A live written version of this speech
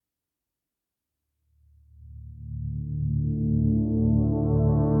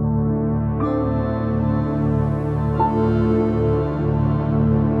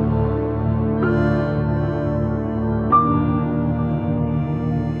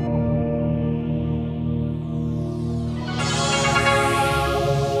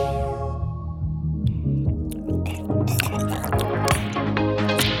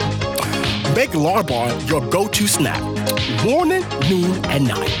larvae your go-to snack, morning, noon, and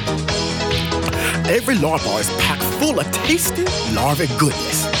night. Every larva is packed full of tasty larvae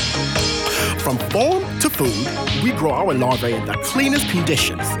goodness. From farm to food, we grow our larvae in the cleanest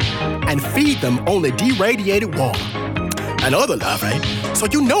conditions and feed them only deirradiated water and other larvae, so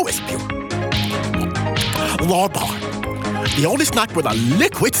you know it's pure. Larvae, the only snack with a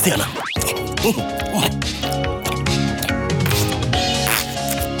liquid center.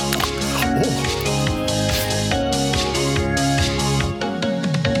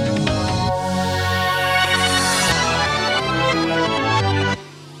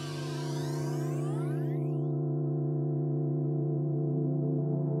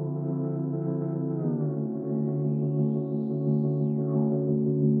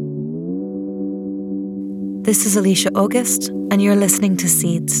 This is Alicia August, and you're listening to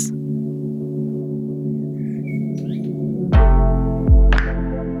Seeds.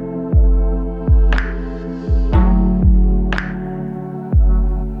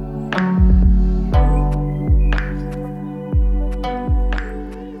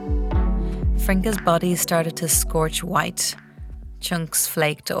 Frinka's body started to scorch white. Chunks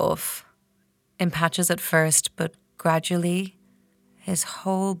flaked off. In patches at first, but gradually, his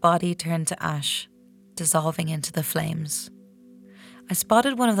whole body turned to ash, dissolving into the flames. I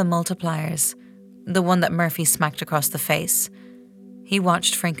spotted one of the multipliers, the one that Murphy smacked across the face. He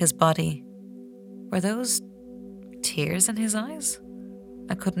watched Frinka's body. Were those tears in his eyes?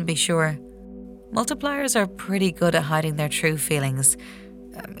 I couldn't be sure. Multipliers are pretty good at hiding their true feelings.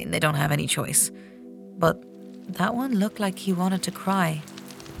 I mean, they don't have any choice. But that one looked like he wanted to cry.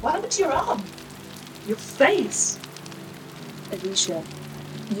 What happened to your arm? Your face? Alicia,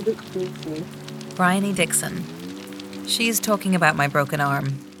 you look awful. Bryony Dixon. She's talking about my broken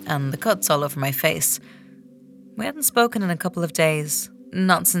arm and the cuts all over my face. We hadn't spoken in a couple of days,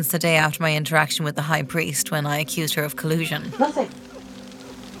 not since the day after my interaction with the high priest when I accused her of collusion. Nothing.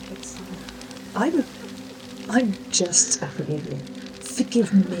 I'm just forgive you.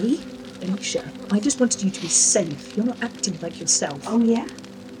 Forgive me, Alicia. I just wanted you to be safe. You're not acting like yourself. Oh, yeah?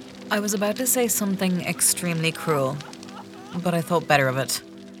 I was about to say something extremely cruel, but I thought better of it.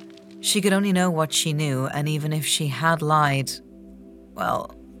 She could only know what she knew, and even if she had lied,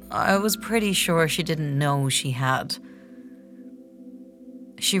 well, I was pretty sure she didn't know she had.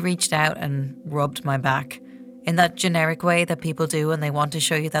 She reached out and rubbed my back, in that generic way that people do when they want to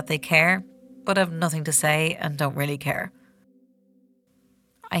show you that they care, but have nothing to say and don't really care.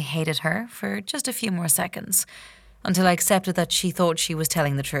 I hated her for just a few more seconds, until I accepted that she thought she was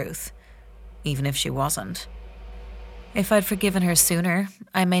telling the truth, even if she wasn't. If I'd forgiven her sooner,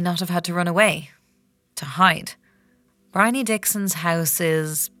 I may not have had to run away, to hide. Bryony Dixon's house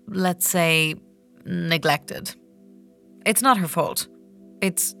is, let's say, neglected. It's not her fault.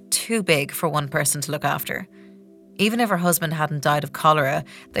 It's too big for one person to look after. Even if her husband hadn't died of cholera,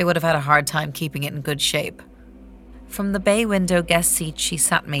 they would have had a hard time keeping it in good shape. From the bay window guest seat she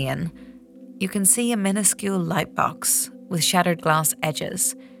sat me in, you can see a minuscule light box with shattered glass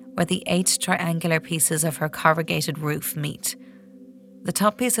edges, where the 8 triangular pieces of her corrugated roof meet. The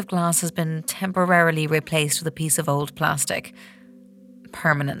top piece of glass has been temporarily replaced with a piece of old plastic.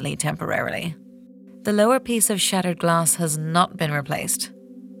 Permanently temporarily. The lower piece of shattered glass has not been replaced.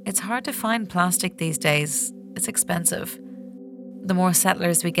 It's hard to find plastic these days. It's expensive. The more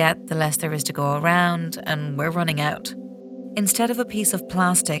settlers we get, the less there is to go around, and we're running out. Instead of a piece of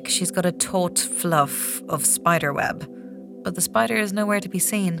plastic, she's got a taut fluff of spider web. But the spider is nowhere to be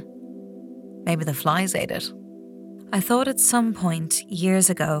seen. Maybe the flies ate it. I thought at some point, years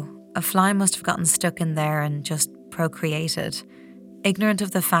ago, a fly must have gotten stuck in there and just procreated, ignorant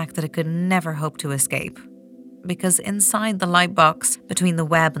of the fact that it could never hope to escape. Because inside the light box, between the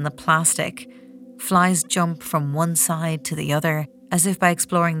web and the plastic, flies jump from one side to the other, as if by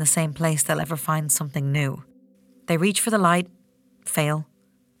exploring the same place they'll ever find something new. They reach for the light, fail.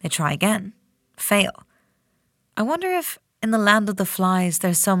 They try again, fail. I wonder if in the land of the flies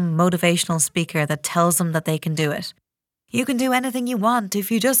there's some motivational speaker that tells them that they can do it. You can do anything you want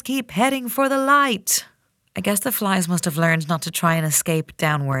if you just keep heading for the light. I guess the flies must have learned not to try and escape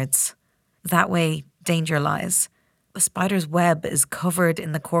downwards. That way, danger lies. The spider's web is covered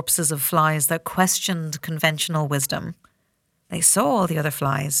in the corpses of flies that questioned conventional wisdom. They saw all the other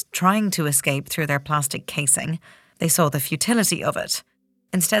flies trying to escape through their plastic casing. They saw the futility of it.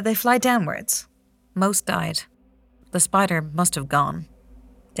 Instead, they fly downwards. Most died. The spider must have gone.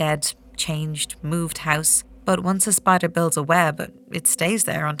 Dead, changed, moved house. But once a spider builds a web, it stays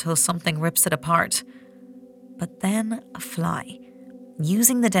there until something rips it apart. But then a fly,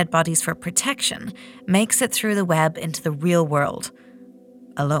 using the dead bodies for protection, makes it through the web into the real world.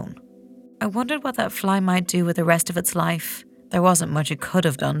 Alone. I wondered what that fly might do with the rest of its life. There wasn't much it could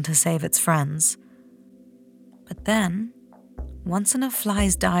have done to save its friends. But then, once enough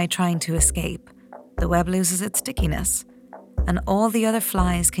flies die trying to escape, the web loses its stickiness, and all the other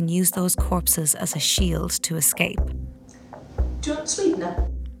flies can use those corpses as a shield to escape. Do you want sweetener?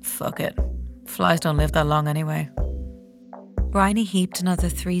 Fuck it. Flies don't live that long anyway. Bryony heaped another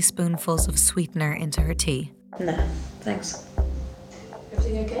 3 spoonfuls of sweetener into her tea. No, thanks.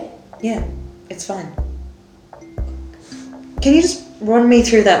 Everything okay? Yeah, it's fine. Can you just run me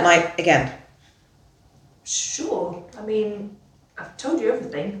through that night again? Sure. I mean, I've told you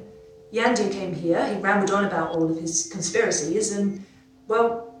everything. Yandu came here, he rambled on about all of his conspiracies, and,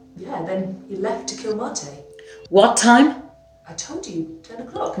 well, yeah, then he left to kill Mate. What time? I told you, 10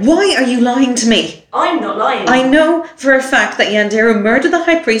 o'clock. Why are you lying to me? I'm not lying. I know for a fact that Yandiru murdered the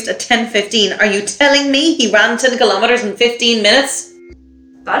High Priest at 10:15. Are you telling me he ran 10 kilometers in 15 minutes?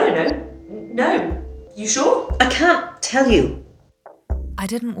 I don't know. No. You sure? I can't tell you. I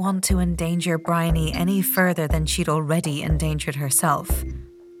didn't want to endanger Bryony any further than she'd already endangered herself.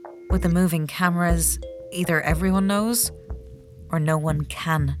 With the moving cameras, either everyone knows, or no one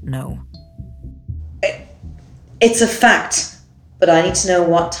can know. It's a fact, but I need to know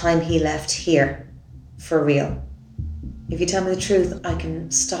what time he left here. For real. If you tell me the truth, I can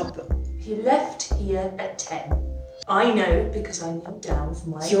stop. He left here at 10. I know because I knelt down for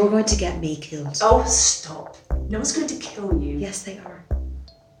my... You're going to get me killed. Oh, stop. No one's going to kill you. Yes, they are.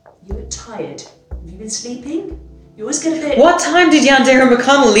 You look tired. Have you been sleeping? You always get a bit... What time did Yandiru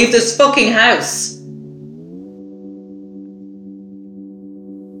McConnell leave this fucking house?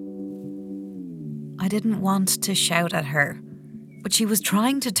 I didn't want to shout at her, but she was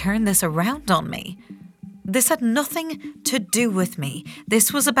trying to turn this around on me. This had nothing to do with me.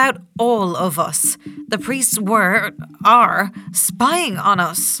 This was about all of us. The priests are spying on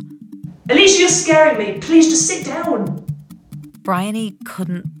us. Alicia, you're scaring me. Please just sit down. Bryony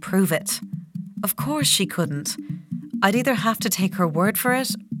couldn't prove it. Of course she couldn't. I'd either have to take her word for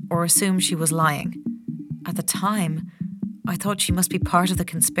it or assume she was lying. At the time, I thought she must be part of the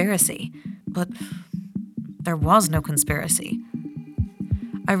conspiracy, but there was no conspiracy.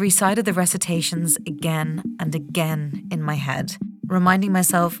 I recited the recitations again and again in my head, reminding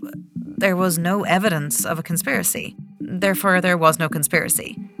myself there was no evidence of a conspiracy. Therefore, there was no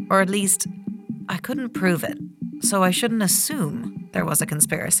conspiracy. Or at least, I couldn't prove it, so I shouldn't assume there was a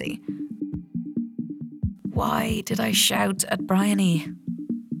conspiracy. Why did I shout at Bryony?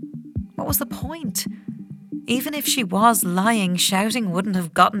 What was the point? Even if she was lying, shouting wouldn't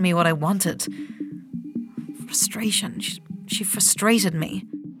have gotten me what I wanted. Frustration. She frustrated me.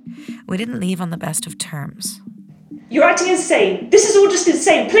 We didn't leave on the best of terms. You're acting insane. This is all just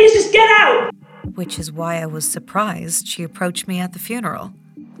insane. Please just get out! Which is why I was surprised she approached me at the funeral.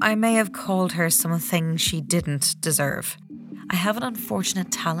 I may have called her some things she didn't deserve. I have an unfortunate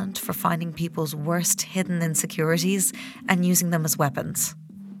talent for finding people's worst hidden insecurities and using them as weapons.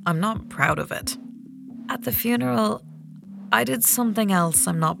 I'm not proud of it. At the funeral, I did something else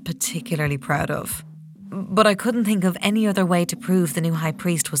I'm not particularly proud of. But I couldn't think of any other way to prove the new high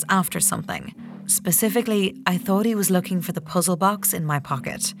priest was after something. Specifically, I thought he was looking for the puzzle box in my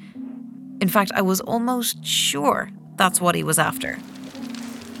pocket. In fact, I was almost sure that's what he was after.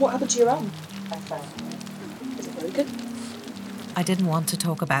 What happened to your arm? I found. Is it very good? I didn't want to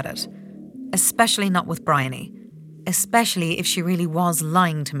talk about it. Especially not with Bryony. Especially if she really was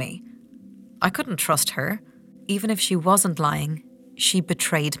lying to me. I couldn't trust her. Even if she wasn't lying, she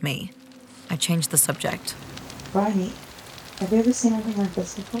betrayed me. I changed the subject. Bryony, have you ever seen anything like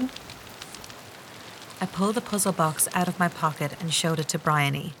this before? I pulled the puzzle box out of my pocket and showed it to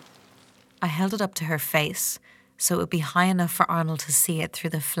Bryony. I held it up to her face, so it would be high enough for Arnold to see it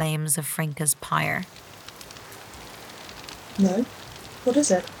through the flames of Frinka's pyre. No. What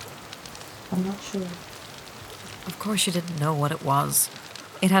is it? I'm not sure. Of course she didn't know what it was.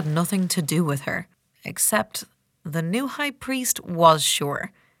 It had nothing to do with her, except the new high priest was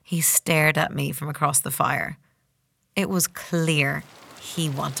sure. He stared at me from across the fire. It was clear he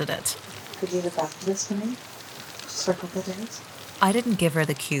wanted it. Could you look after this for me? Just for a couple of days? I didn't give her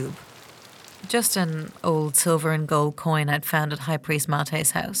the cube. Just an old silver and gold coin I'd found at High Priest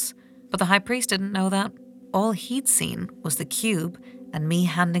Mate's house. But the High Priest didn't know that. All he'd seen was the cube and me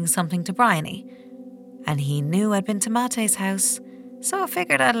handing something to Bryony. And he knew I'd been to Mate's house, so I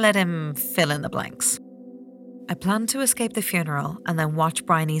figured I'd let him fill in the blanks. I planned to escape the funeral and then watch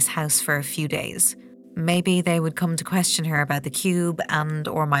Bryony's house for a few days. Maybe they would come to question her about the cube and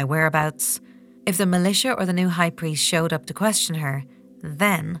or my whereabouts. If the militia or the new high priest showed up to question her,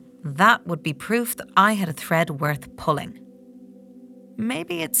 then that would be proof that I had a thread worth pulling.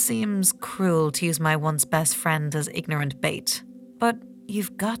 Maybe it seems cruel to use my once best friend as ignorant bait, but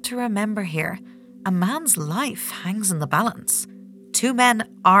you've got to remember here, a man's life hangs in the balance. 2 men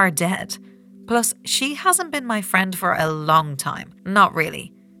are dead. Plus, she hasn't been my friend for a long time. Not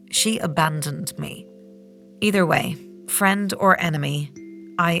really. She abandoned me. Either way, friend or enemy,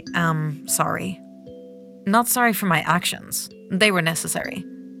 I am sorry. Not sorry for my actions. They were necessary.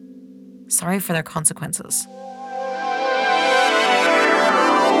 Sorry for their consequences.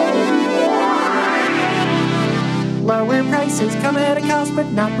 Lower prices come at a cost, but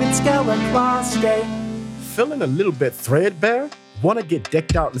not with Scala Claus Day. Feeling a little bit threadbare? Want to get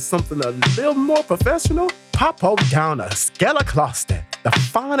decked out in something a little more professional? Pop on down to Scala Claus Day, the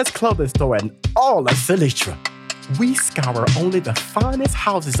finest clothing store in all of Cilitra. We scour only the finest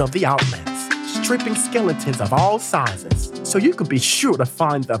houses of the outlets, stripping skeletons of all sizes, so you can be sure to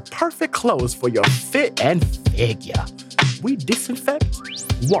find the perfect clothes for your fit and figure. We disinfect,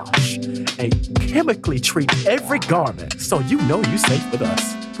 wash, and chemically treat every garment so you know you're safe with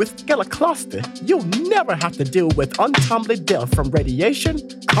us. With Scala Claus Day, you'll never have to deal with untimely death from radiation,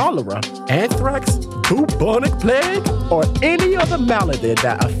 cholera, anthrax, bubonic plague, or any other malady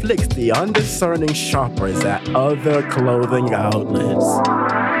that afflicts the undiscerning shoppers at other clothing outlets.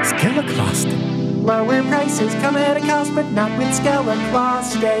 Scala Claus Day. Lower prices come at a cost, but not with Scala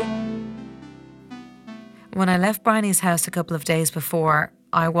Claus Day. When I left Bryony's house a couple of days before,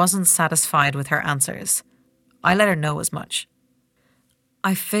 I wasn't satisfied with her answers. I let her know as much.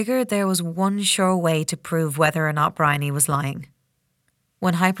 I figured there was one sure way to prove whether or not Bryony was lying.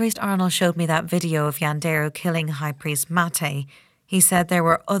 When High Priest Arnold showed me that video of Yandere killing High Priest Mate, he said there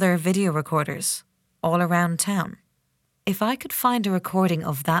were other video recorders all around town. If I could find a recording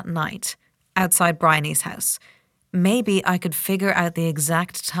of that night outside Bryony's house, maybe I could figure out the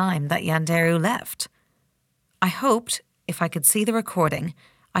exact time that Yandere left. I hoped, if I could see the recording,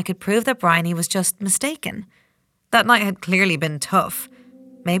 I could prove that Bryony was just mistaken. That night had clearly been tough.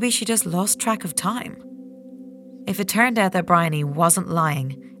 Maybe she just lost track of time. If it turned out that Bryony wasn't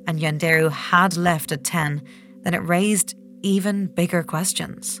lying and Yandere had left at 10, then it raised even bigger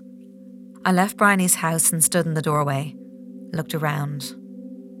questions. I left Bryony's house and stood in the doorway, looked around,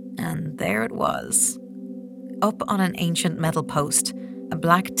 and there it was. Up on an ancient metal post, a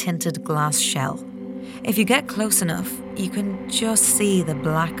black-tinted glass shell. If you get close enough, you can just see the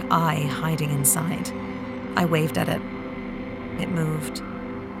black eye hiding inside. I waved at it. It moved.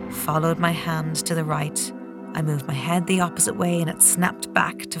 Followed my hand to the right. I moved my head the opposite way and it snapped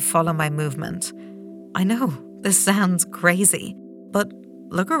back to follow my movement. I know, this sounds crazy, but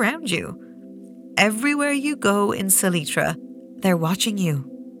look around you. Everywhere you go in Cilitra, they're watching you.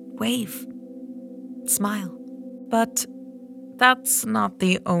 Wave. Smile. But that's not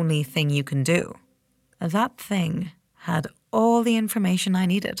the only thing you can do. That thing had all the information I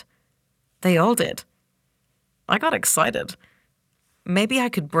needed. They all did. I got excited. Maybe I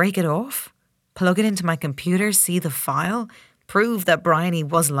could break it off, plug it into my computer, see the file, prove that Bryony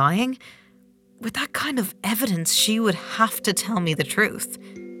was lying. With that kind of evidence, she would have to tell me the truth.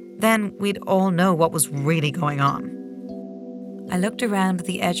 Then we'd all know what was really going on. I looked around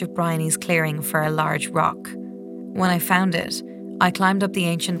the edge of Bryony's clearing for a large rock. When I found it, I climbed up the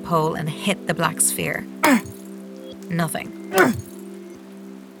ancient pole and hit the black sphere. Nothing.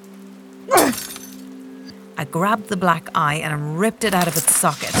 I grabbed the black eye and ripped it out of its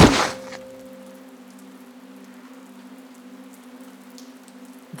socket.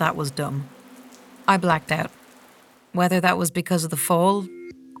 That was dumb. I blacked out. Whether that was because of the fall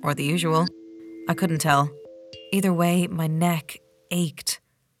or the usual, I couldn't tell. Either way, my neck ached.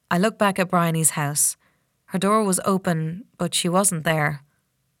 I looked back at Bryony's house. Her door was open, but she wasn't there.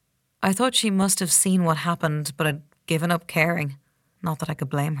 I thought she must have seen what happened, but had given up caring. Not that I could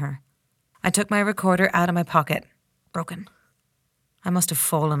blame her. I took my recorder out of my pocket. Broken. I must have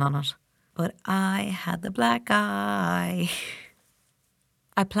fallen on it. But I had the black eye.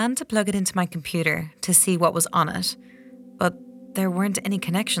 I planned to plug it into my computer to see what was on it, but there weren't any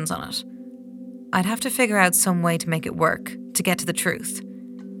connections on it. I'd have to figure out some way to make it work, to get to the truth.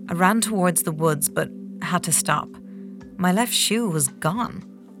 I ran towards the woods, but had to stop. My left shoe was gone.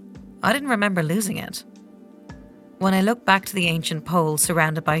 I didn't remember losing it. When I looked back to the ancient pole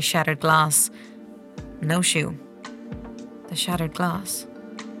surrounded by shattered glass, no shoe. The shattered glass.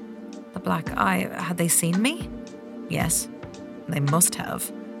 The black eye, had they seen me? Yes, they must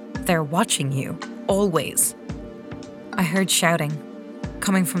have. They're watching you, always. I heard shouting,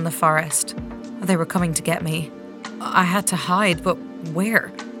 coming from the forest. They were coming to get me. I had to hide, but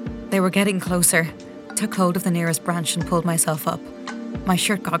where? They were getting closer. Took hold of the nearest branch and pulled myself up. My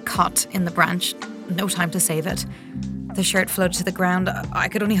shirt got caught in the branch. No time to save it. The shirt floated to the ground. I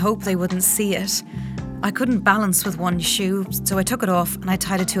could only hope they wouldn't see it. I couldn't balance with one shoe, so I took it off and I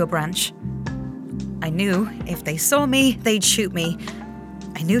tied it to a branch. I knew if they saw me, they'd shoot me.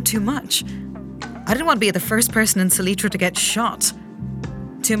 I knew too much. I didn't want to be the first person in Salitra to get shot.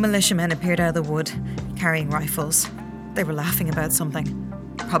 2 militiamen appeared out of the wood, carrying rifles. They were laughing about something.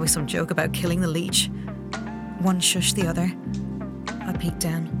 Probably some joke about killing the leech. One shushed the other. I peeked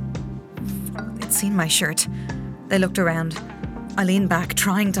down. They'd seen my shirt. They looked around. I leaned back,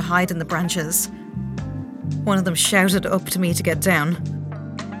 trying to hide in the branches. One of them shouted up to me to get down.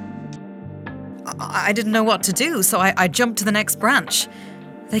 I didn't know what to do, so I jumped to the next branch.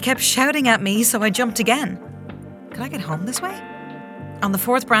 They kept shouting at me, so I jumped again. Could I get home this way? On the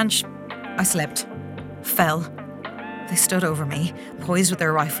 4th branch, I slipped. Fell. They stood over me, poised with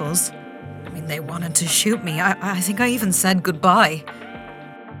their rifles. I mean, they wanted to shoot me. I think I even said goodbye.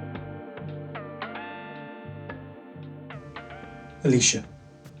 Alicia.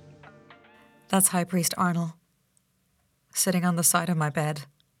 That's High Priest Arnold, sitting on the side of my bed,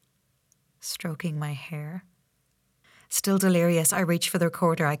 stroking my hair. Still delirious, I reach for the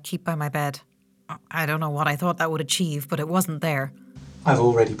recorder I keep by my bed. I don't know what I thought that would achieve, but it wasn't there. I've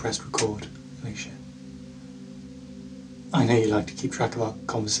already pressed record, Alicia. I know you like to keep track of our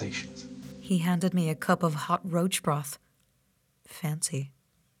conversations. He handed me a cup of hot roach broth. Fancy.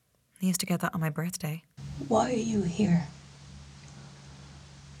 He used to get that on my birthday. Why are you here?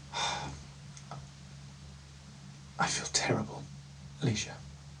 I feel terrible, Alicia.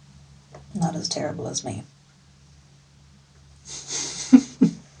 Not as terrible as me.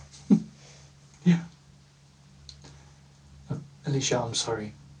 Yeah. Alicia, I'm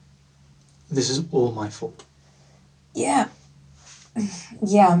sorry. This is all my fault. Yeah.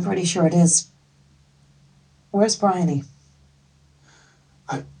 Yeah, I'm pretty sure it is. Where's Bryony?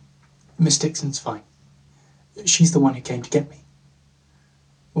 Miss Dixon's fine. She's the one who came to get me.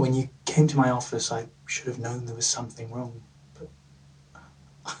 When you came to my office, I should have known there was something wrong,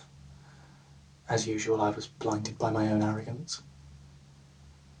 but as usual, I was blinded by my own arrogance.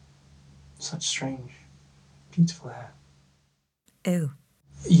 Such strange, beautiful hair. Ew.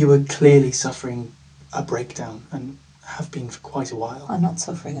 You were clearly suffering a breakdown, and have been for quite a while. I'm not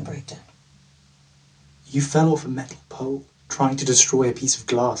suffering a breakdown. You fell off a metal pole, trying to destroy a piece of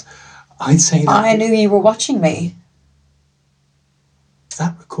glass. I'd say that... I knew you were watching me.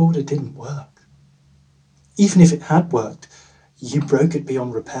 That recorder didn't work. Even if it had worked, you broke it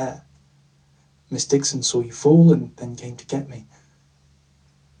beyond repair. Miss Dixon saw you fall and then came to get me.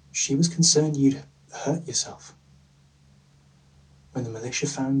 She was concerned you'd hurt yourself. When the militia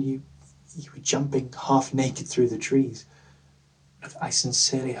found you, you were jumping half naked through the trees. I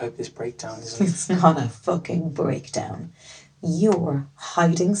sincerely hope this breakdown isn't... It's not a fucking breakdown. You're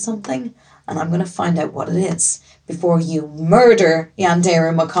hiding something, and I'm going to find out what it is before you murder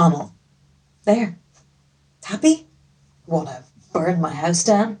Yandere McConnell. There. Happy? Want to burn my house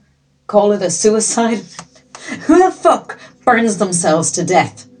down? Call it a suicide? Who the fuck burns themselves to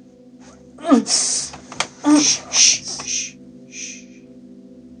death? Shh.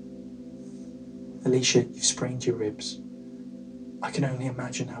 Alicia, you've sprained your ribs. I can only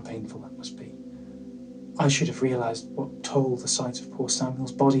imagine how painful that must be. I should have realised what toll the sight of poor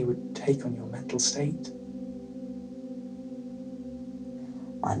Samuel's body would take on your mental state.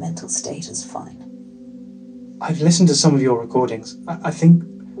 My mental state is fine. I've listened to some of your recordings. I think...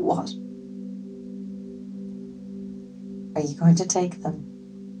 What? Are you going to take them?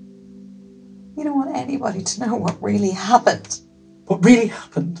 You don't want anybody to know what really happened. What really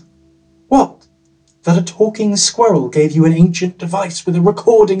happened? What? That a talking squirrel gave you an ancient device with a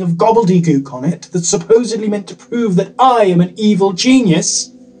recording of gobbledygook on it that's supposedly meant to prove that I am an evil genius?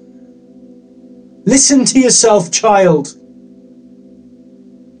 Listen to yourself, child.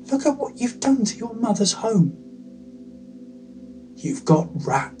 Look at what you've done to your mother's home. You've got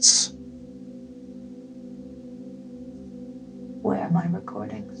rats. Where are my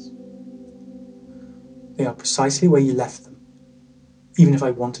recordings? They are precisely where you left them, even if I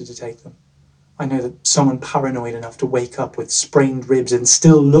wanted to take them. I know that someone paranoid enough to wake up with sprained ribs and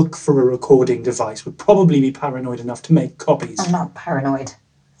still look for a recording device would probably be paranoid enough to make copies. I'm not paranoid.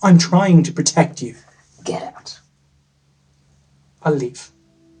 I'm trying to protect you. Get out. I'll leave.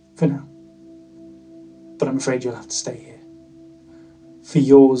 For now. But I'm afraid you'll have to stay here. For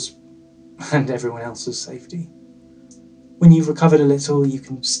yours and everyone else's safety. When you've recovered a little, you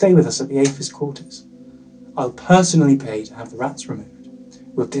can stay with us at the APHIS quarters. I'll personally pay to have the rats removed.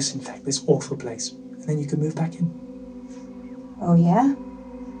 We'll disinfect this awful place, and then you can move back in. Oh yeah?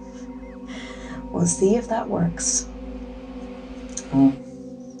 We'll see if that works. Oh,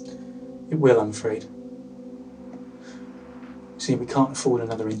 it will, I'm afraid. See, we can't afford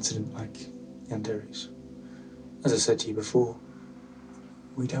another incident like Yanderu's. As I said to you before,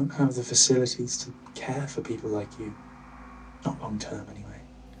 we don't have the facilities to care for people like you. Not long term, anyway.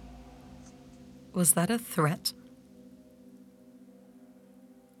 Was that a threat?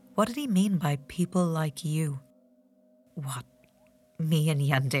 What did he mean by people like you? What, me and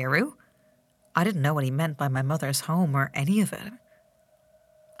Yanderu? I didn't know what he meant by my mother's home or any of it.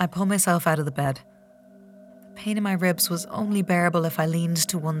 I pulled myself out of the bed. The pain in my ribs was only bearable if I leaned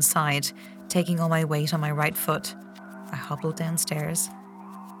to one side, taking all my weight on my right foot. I hobbled downstairs.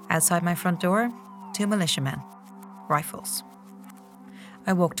 Outside my front door, 2 militiamen. Rifles.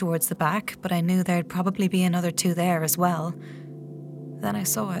 I walked towards the back, but I knew there'd probably be another 2 there as well. Then I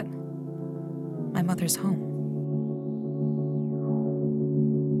saw it. My mother's home.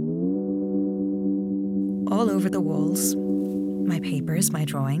 All over the walls. My papers, my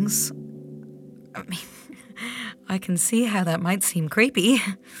drawings. I mean, I can see how that might seem creepy.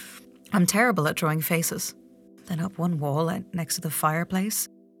 I'm terrible at drawing faces. Then up one wall next to the fireplace,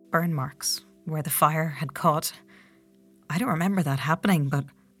 burn marks where the fire had caught. I don't remember that happening, but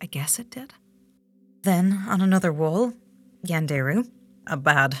I guess it did. Then on another wall, Yanderu, a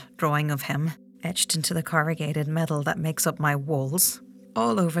bad drawing of him, etched into the corrugated metal that makes up my walls.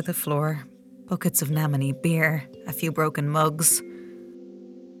 All over the floor, buckets of Namani beer, a few broken mugs.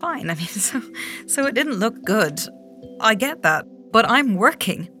 Fine, I mean, so it didn't look good. I get that, but I'm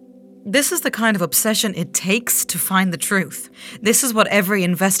working. This is the kind of obsession it takes to find the truth. This is what every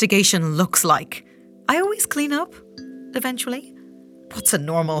investigation looks like. I always clean up, eventually. What's a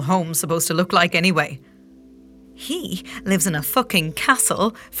normal home supposed to look like anyway? He lives in a fucking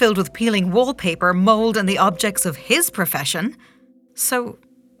castle filled with peeling wallpaper, mould, and the objects of his profession. So,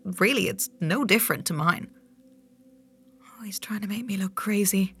 really, it's no different to mine. Oh, he's trying to make me look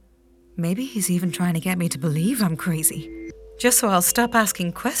crazy. Maybe he's even trying to get me to believe I'm crazy. Just so I'll stop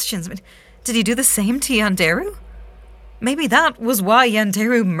asking questions. But did he do the same to Yanderu? Maybe that was why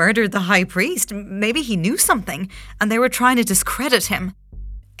Yanderu murdered the high priest. Maybe he knew something, and they were trying to discredit him.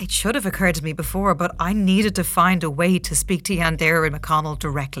 It should have occurred to me before, but I needed to find a way to speak to Yanderu and McConnell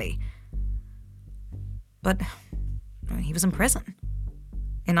directly. But he was in prison.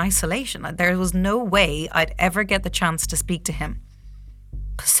 In isolation. There was no way I'd ever get the chance to speak to him.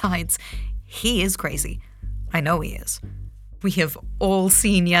 Besides, he is crazy. I know he is. We have all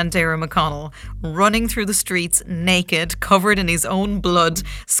seen Yanderu McConnell running through the streets naked, covered in his own blood,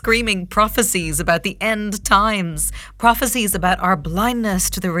 screaming prophecies about the end times, prophecies about our blindness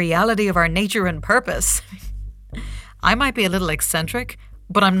to the reality of our nature and purpose. I might be a little eccentric,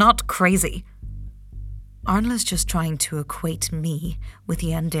 but I'm not crazy. Arnold is just trying to equate me with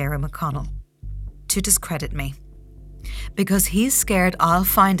Yanderu McConnell, to discredit me. Because he's scared I'll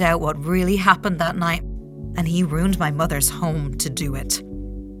find out what really happened that night, and he ruined my mother's home to do it,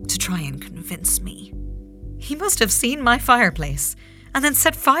 to try and convince me. He must have seen my fireplace, and then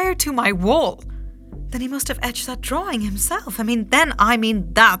set fire to my wall. Then he must have etched that drawing himself.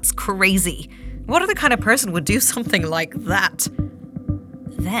 That's crazy. What other kind of person would do something like that?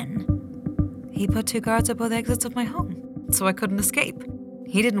 Then he put 2 guards at both exits of my home, so I couldn't escape.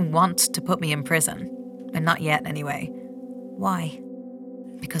 He didn't want to put me in prison. And not yet, anyway. Why?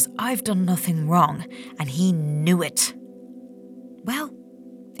 Because I've done nothing wrong, and he knew it. Well,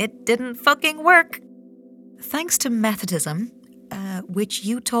 it didn't fucking work. Thanks to Methodism, which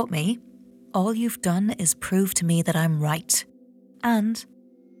you taught me, all you've done is prove to me that I'm right. And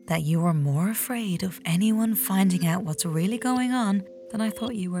that you are more afraid of anyone finding out what's really going on than I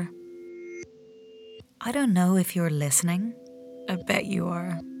thought you were. I don't know if you're listening. I bet you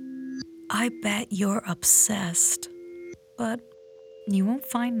are. I bet you're obsessed. But you won't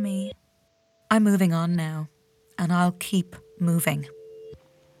find me. I'm moving on now, and I'll keep moving.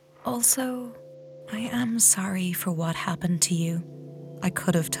 Also, I am sorry for what happened to you. I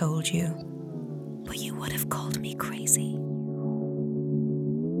could have told you, but you would have called me crazy.